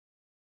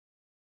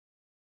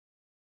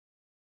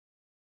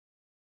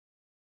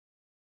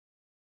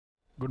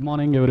Good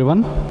morning everyone.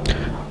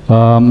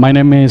 My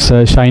name is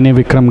Shiny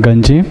Vikram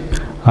Ganji.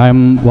 I am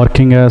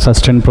working as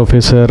assistant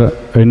professor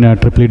in a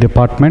EEE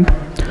department.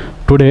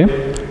 Today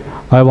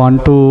I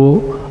want to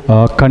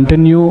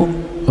continue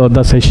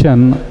the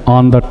session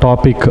on the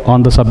topic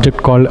on the subject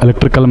called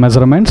electrical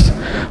measurements.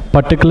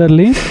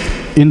 Particularly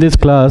in this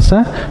class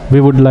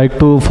we would like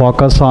to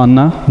focus on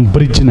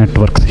bridge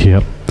networks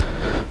here.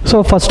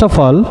 So first of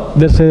all,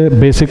 there's a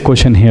basic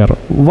question here.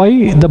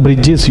 Why the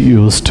bridge is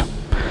used?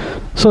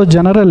 So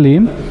generally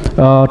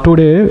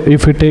today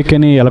if we take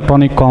any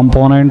electronic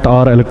component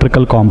or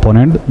electrical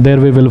component, there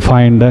we will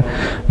find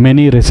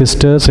many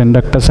resistors,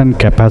 inductors and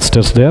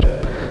capacitors there.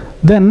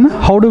 Then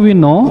how do we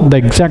know the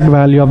exact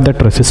value of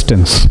that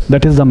resistance?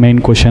 That is the main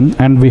question,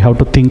 and we have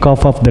to think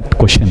of that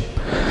question.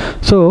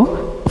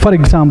 So for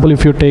example,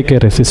 if you take a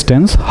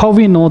resistance, how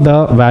we know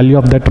the value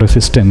of that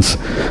resistance?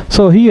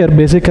 So here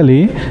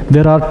basically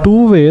there are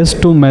two ways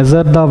to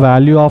measure the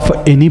value of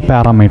any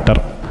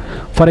parameter.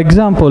 For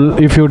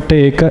example, if you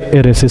take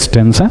a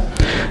resistance,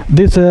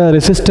 this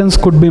resistance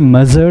could be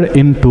measured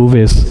in two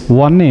ways.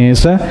 One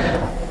is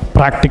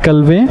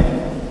practical way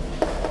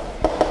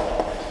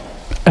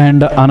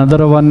and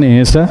another one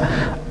is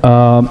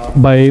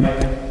by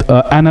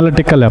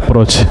analytical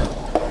approach.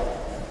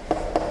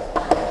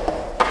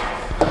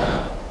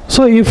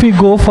 So if we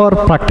go for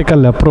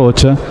practical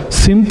approach,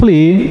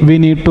 simply we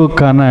need to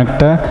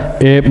connect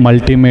a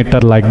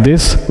multimeter like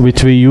this,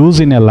 which we use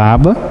in a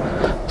lab.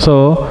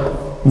 So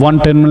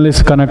one terminal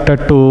is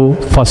connected to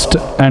first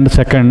and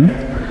second,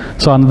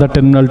 so another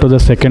terminal to the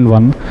second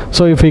one.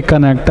 So if we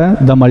connect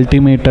the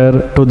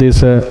multimeter to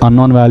this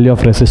unknown value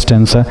of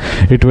resistance,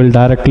 it will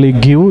directly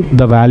give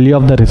the value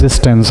of the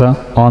resistance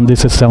on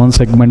this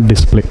 7-segment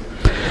display.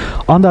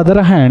 On the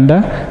other hand,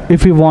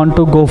 if we want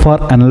to go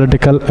for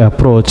analytical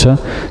approach,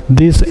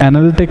 this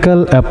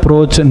analytical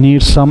approach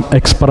needs some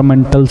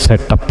experimental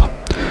setup.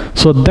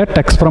 So that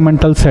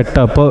experimental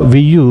setup we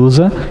use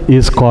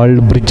is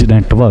called bridge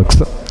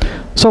networks.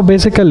 So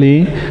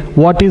basically,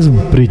 what is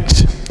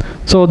bridge?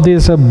 So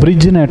these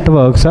bridge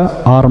networks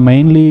are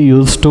mainly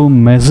used to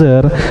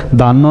measure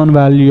the unknown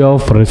value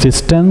of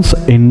resistance,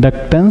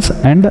 inductance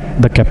and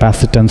the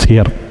capacitance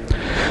here.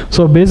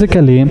 So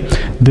basically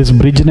these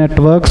bridge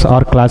networks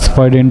are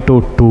classified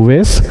into two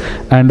ways,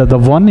 and the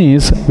one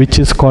is which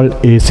is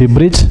called AC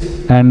bridge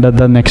and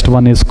the next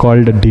one is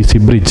called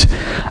DC bridge.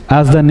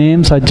 As the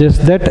name suggests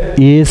that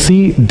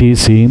AC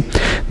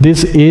DC,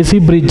 these AC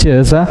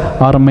bridges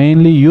are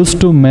mainly used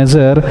to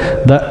measure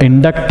the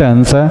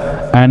inductance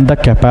and the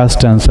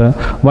capacitance.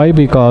 Why?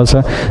 Because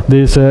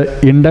this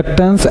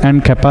inductance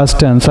and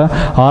capacitance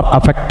are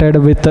affected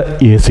with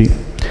AC.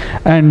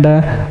 And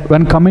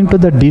when coming to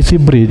the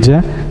DC bridge,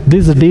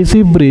 this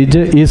DC bridge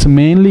is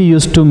mainly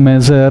used to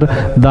measure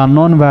the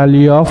unknown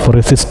value of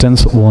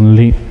resistance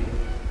only.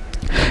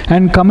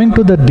 And coming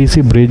to the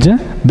DC bridge,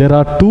 there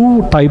are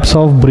two types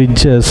of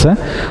bridges.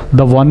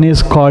 The one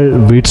is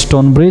called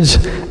Wheatstone bridge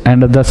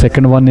and the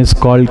second one is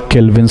called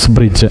Kelvin's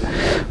bridge.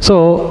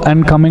 So,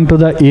 and coming to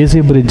the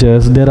AC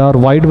bridges, there are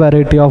wide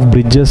variety of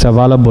bridges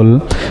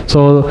available.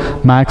 So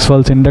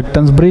Maxwell's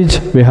inductance bridge,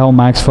 we have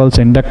Maxwell's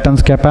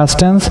inductance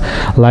capacitance.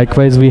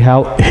 Likewise we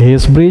have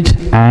Hayes bridge,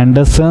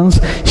 Anderson's,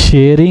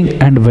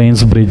 Shearing and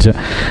Wayne's bridge.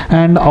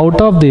 And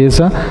out of this,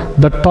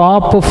 the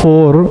top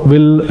four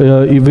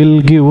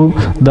will give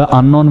the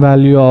unknown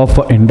value of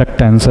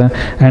inductance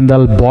and the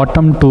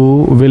bottom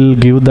two will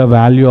give the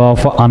value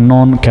of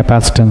unknown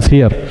capacitance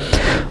here.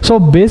 So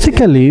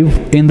basically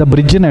in the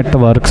bridge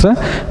networks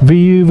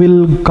we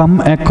will come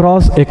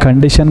across a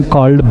condition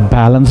called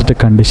balanced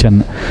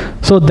condition.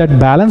 So that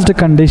balanced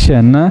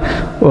condition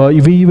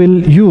we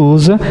will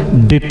use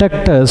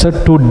detectors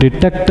to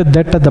detect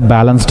that the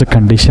balanced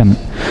condition.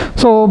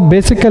 So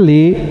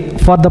basically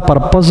for the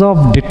purpose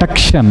of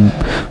detection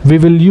we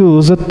will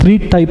use three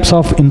types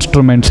of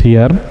instruments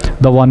here.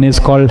 The one is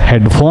called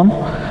headphone,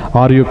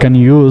 or you can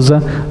use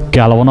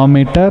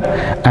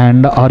galvanometer,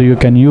 and or you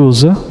can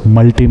use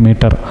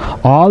multimeter.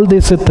 All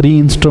these three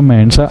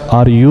instruments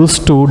are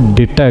used to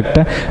detect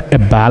a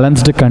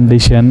balanced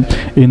condition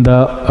in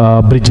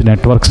the bridge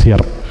networks here.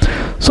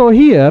 So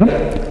here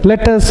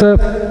let us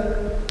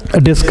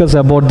discuss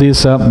about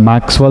this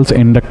Maxwell's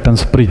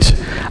inductance bridge.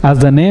 As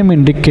the name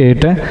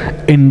indicates,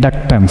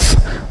 inductance.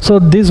 So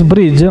this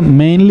bridge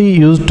mainly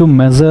used to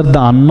measure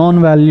the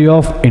unknown value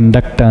of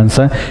inductance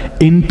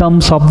in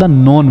terms of the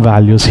known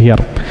values here.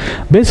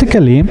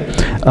 Basically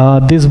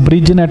this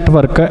bridge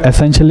network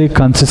essentially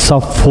consists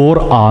of four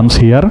arms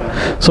here.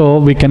 So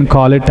we can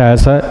call it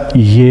as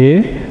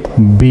A,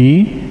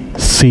 B,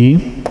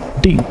 C,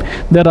 D.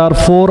 There are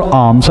four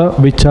arms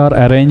which are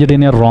arranged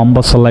in a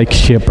rhombus like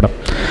shape.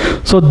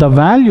 So the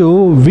value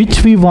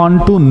which we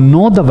want to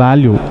know the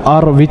value,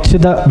 or which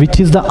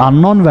is the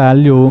unknown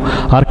value,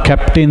 are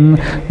kept in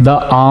the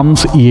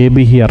arms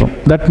AB here.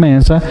 That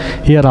means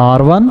here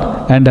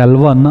R1 and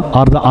L1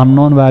 are the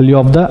unknown value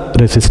of the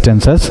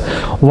resistances,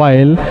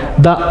 while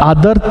the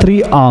other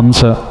three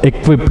arms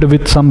equipped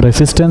with some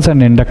resistance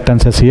and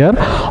inductances here,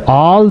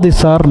 all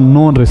these are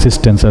known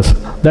resistances.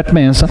 That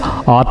means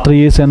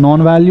R3 is a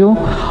known value,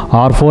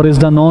 R4 is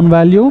the known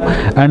value,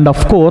 and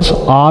of course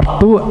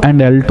R2 and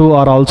L2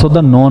 are also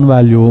the known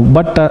value,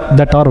 but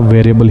that are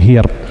variable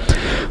here.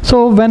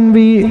 So when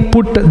we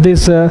put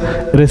these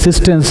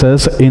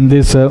resistances in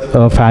this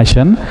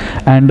fashion,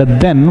 and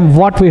then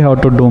what we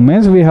have to do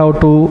means we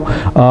have to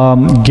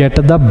get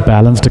the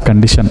balanced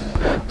condition.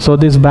 So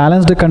these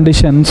balanced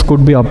conditions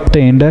could be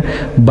obtained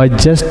by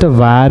just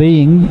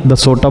varying the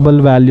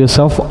suitable values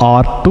of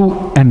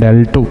R2 and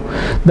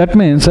L2. That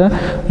means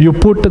you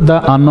put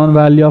the unknown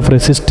value of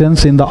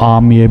resistance in the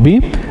arm AB,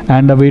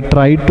 and we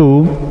try to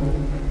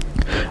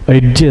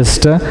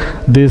adjust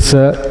this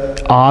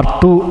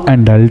R2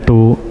 and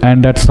L2,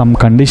 and at some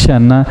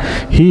condition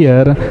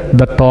here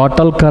the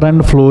total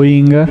current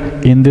flowing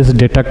in this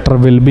detector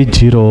will be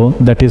 0.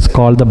 That is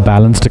called the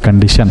balanced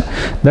condition.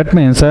 That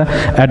means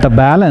at a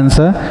balance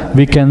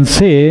we can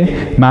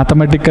say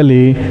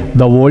mathematically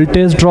the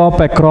voltage drop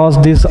across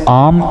this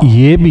arm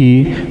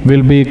AB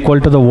will be equal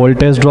to the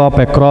voltage drop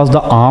across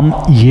the arm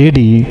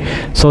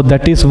AD. So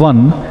that is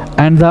one.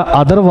 And the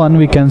other one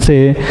we can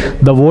say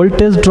the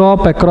voltage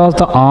drop across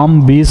the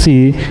arm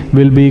BC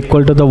will be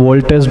equal to the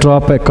voltage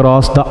drop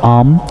across the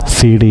arm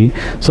CD.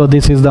 So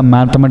this is the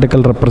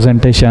mathematical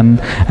representation,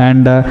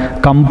 and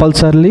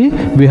compulsorily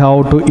we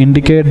have to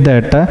indicate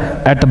that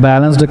at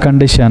balanced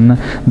condition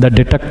the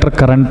detector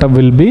current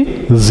will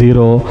be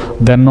 0.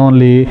 Then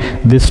only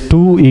these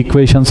two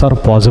equations are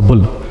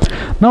possible.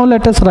 Now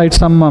let us write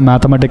some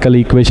mathematical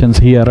equations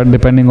here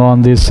depending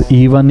on this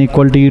E1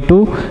 equal to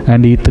E2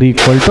 and E3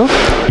 equal to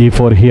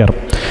E4 here.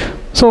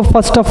 So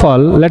first of all,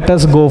 let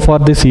us go for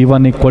this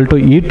E1 equal to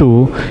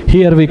E2.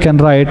 Here we can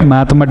write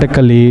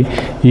mathematically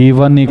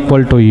E1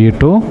 equal to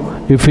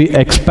E2. If we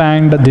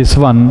expand this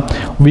one,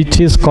 which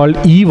is called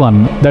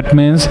E1, that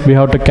means we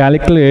have to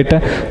calculate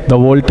the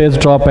voltage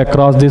drop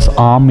across this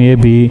arm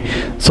AB.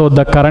 So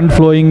the current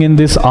flowing in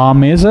this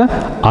arm is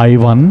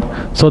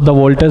I1. So the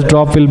voltage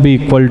drop will be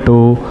equal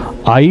to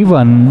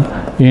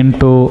I1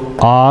 into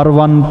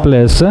R1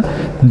 plus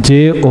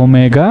J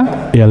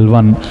omega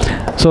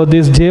L1. So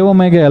this J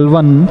omega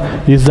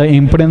L1 is the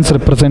impedance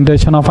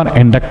representation of an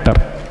inductor,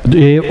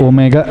 J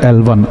omega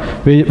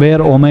L1,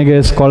 where omega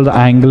is called the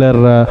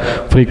angular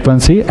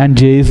frequency and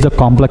J is the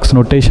complex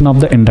notation of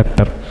the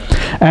inductor.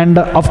 And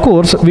of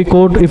course we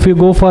could, if you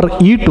go for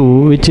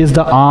E2, which is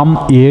the arm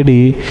AD,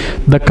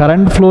 the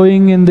current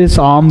flowing in this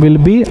arm will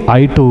be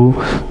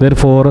I2.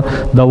 Therefore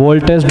the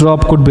voltage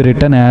drop could be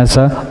written as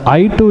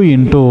I2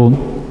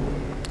 into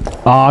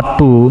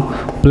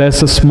R2 plus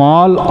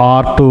small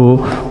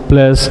r2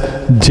 plus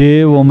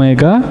j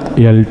omega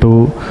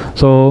L2.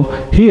 So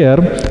here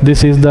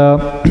this is the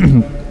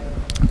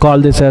call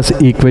this as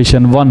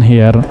equation 1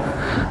 here.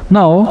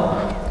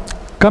 Now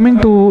coming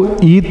to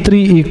E3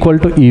 equal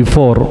to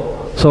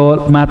E4.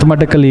 So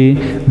mathematically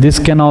this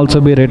can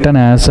also be written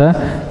as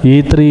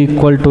E3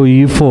 equal to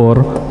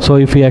E4. So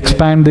if we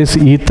expand this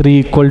E3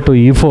 equal to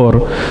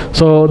E4,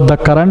 so the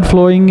current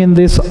flowing in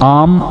this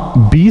arm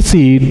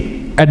BC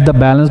at the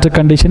balanced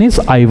condition is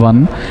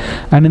I1,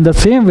 and in the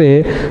same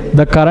way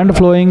the current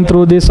flowing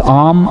through this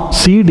arm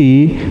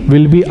CD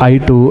will be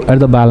I2 at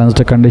the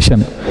balanced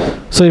condition.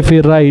 So if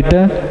we write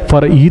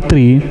for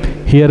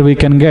E3, here we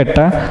can get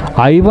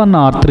I1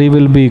 R3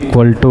 will be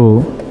equal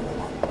to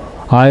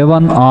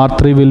I1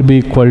 R3 will be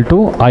equal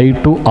to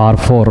I2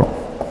 R4.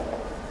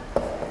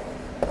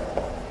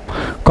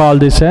 Call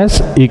this as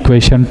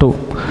equation 2.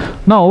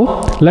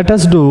 Now let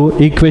us do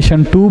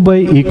equation 2 by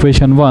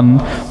equation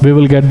 1. We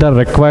will get the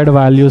required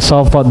values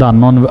of the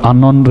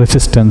unknown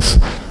resistance.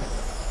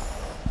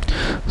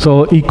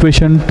 So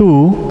equation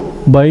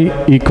 2 by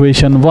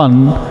equation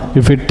 1,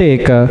 if we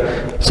take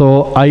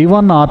so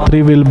I1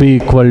 R3 will be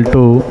equal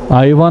to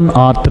I1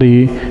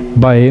 R3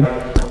 by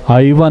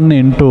I1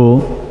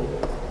 into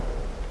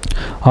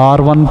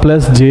R1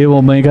 plus j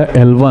omega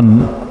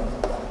L1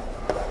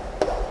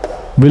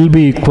 will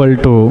be equal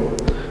to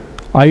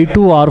I2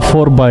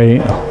 R4 by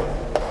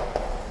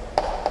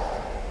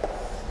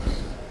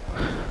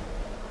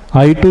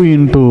I2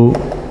 into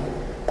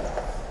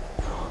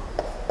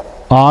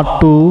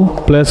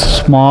R2 plus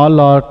small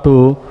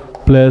r2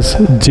 plus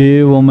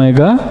j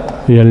omega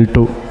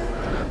L2.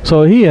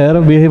 So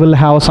here we will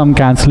have some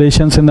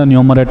cancellations in the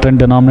numerator and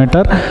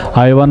denominator.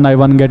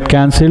 I1 get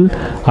cancelled,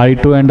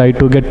 I2 and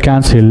I2 get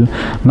cancelled.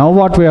 Now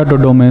what we have to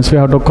do means we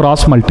have to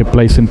cross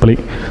multiply simply.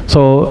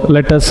 So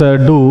let us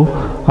do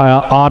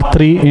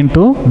R3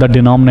 into the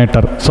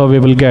denominator. So we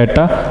will get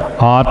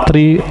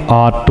R3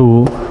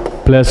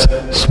 R2 plus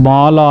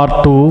small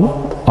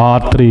r2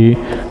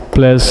 R3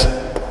 plus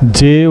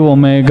j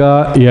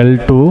omega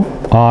L2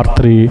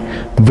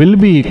 R3 will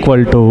be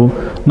equal to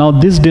Now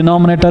this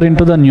denominator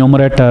into the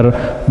numerator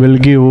will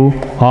give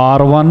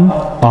R1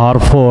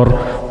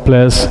 R4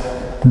 plus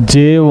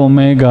j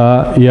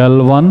omega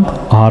L1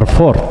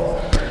 R4.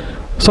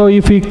 So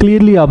if we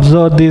clearly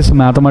observe this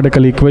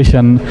mathematical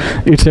equation,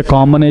 it's a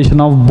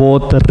combination of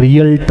both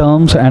real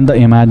terms and the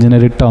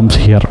imaginary terms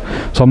here.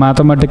 So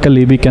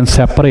mathematically we can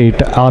separate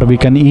or we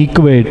can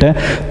equate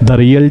the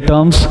real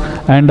terms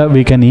and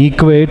we can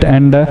equate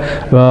and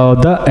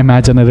the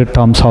imaginary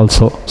terms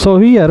also. So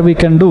here we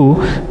can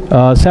do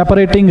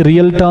separating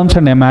real terms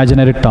and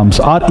imaginary terms,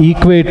 or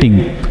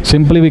equating.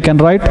 Simply we can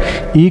write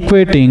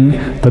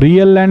equating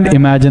real and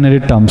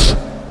imaginary terms.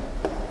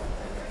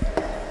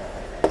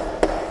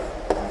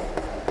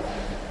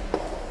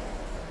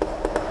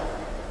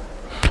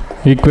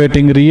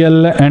 Equating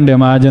real and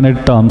imaginary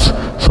terms.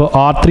 So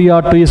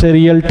R3 R2 is a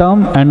real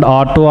term and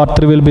R2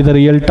 R3 will be the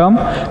real term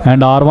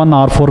and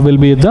R1 R4 will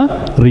be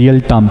the real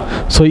term.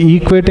 So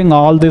equating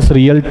all these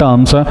real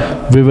terms,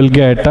 we will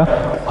get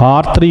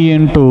R3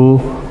 into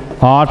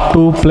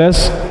R2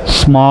 plus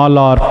small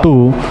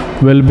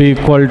r2 will be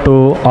equal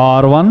to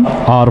R1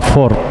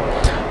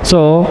 R4.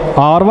 So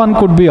R1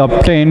 could be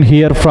obtained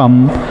here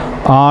from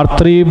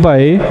R3 by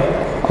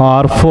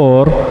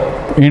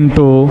R4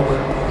 into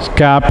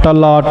capital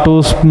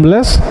R2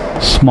 plus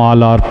small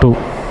r2.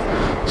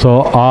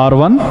 So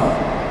R1,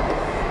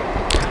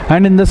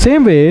 and in the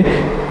same way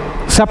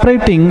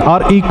separating or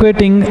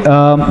equating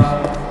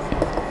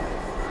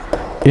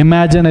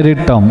imaginary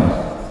term.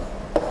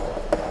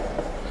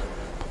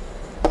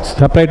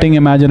 Separating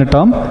imaginary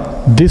term,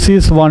 this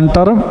is one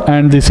term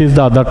and this is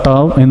the other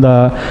term in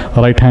the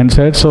right hand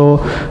side. So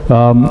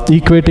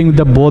equating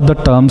both the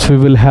terms, we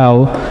will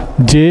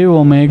have j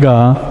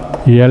omega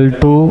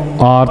L2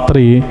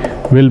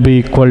 R3 will be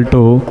equal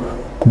to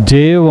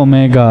j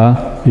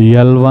omega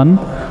L1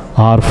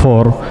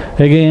 R4.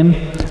 Again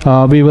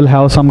we will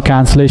have some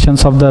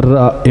cancellations of the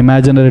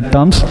imaginary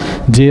terms.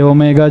 J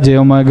omega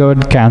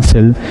would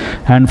cancel,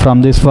 and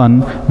from this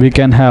one we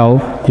can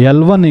have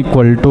L1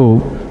 equal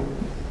to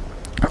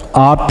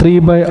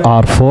R3 by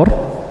R4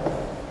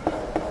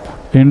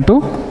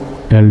 into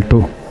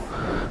L2.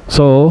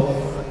 So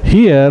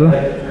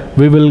here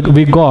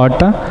we got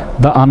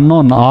the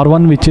unknown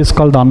R1, which is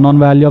called the unknown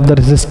value of the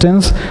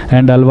resistance,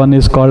 and L1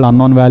 is called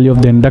unknown value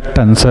of the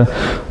inductance.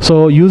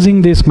 So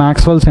using this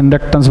Maxwell's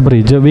inductance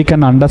bridge, we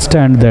can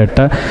understand that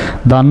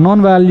the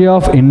unknown value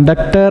of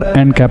inductor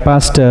and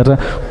capacitor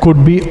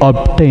could be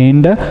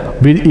obtained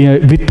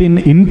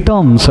in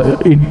terms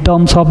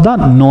of the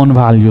known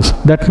values.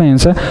 That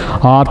means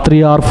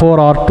R3, R4,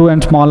 R2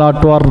 and small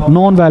r2 are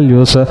known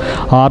values,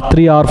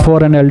 R3,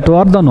 R4 and L2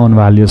 are the known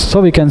values. So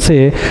we can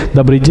say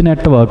the bridge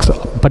networks,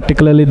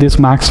 particularly this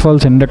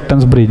Maxwell's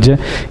inductance bridge,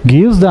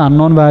 gives the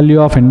unknown value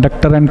of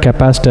inductor and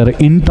capacitor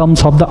in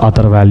terms of the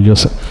other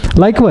values.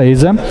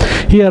 Likewise,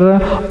 here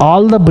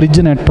all the bridge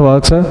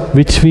networks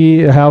which we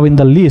have in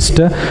the list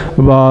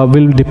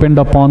will depend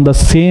upon the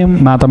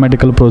same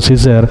mathematical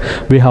procedure.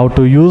 We have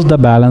to use the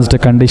balanced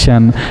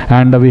condition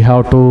and we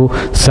have to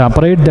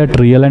separate that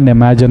real and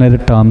imaginary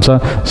terms.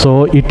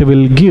 So it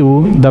will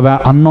give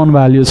the unknown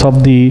values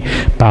of the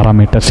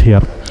parameters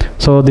here.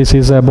 So this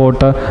is about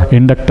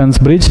inductance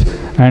bridge,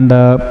 and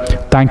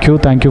thank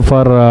you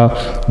for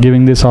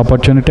giving this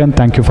opportunity, and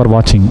thank you for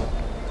watching.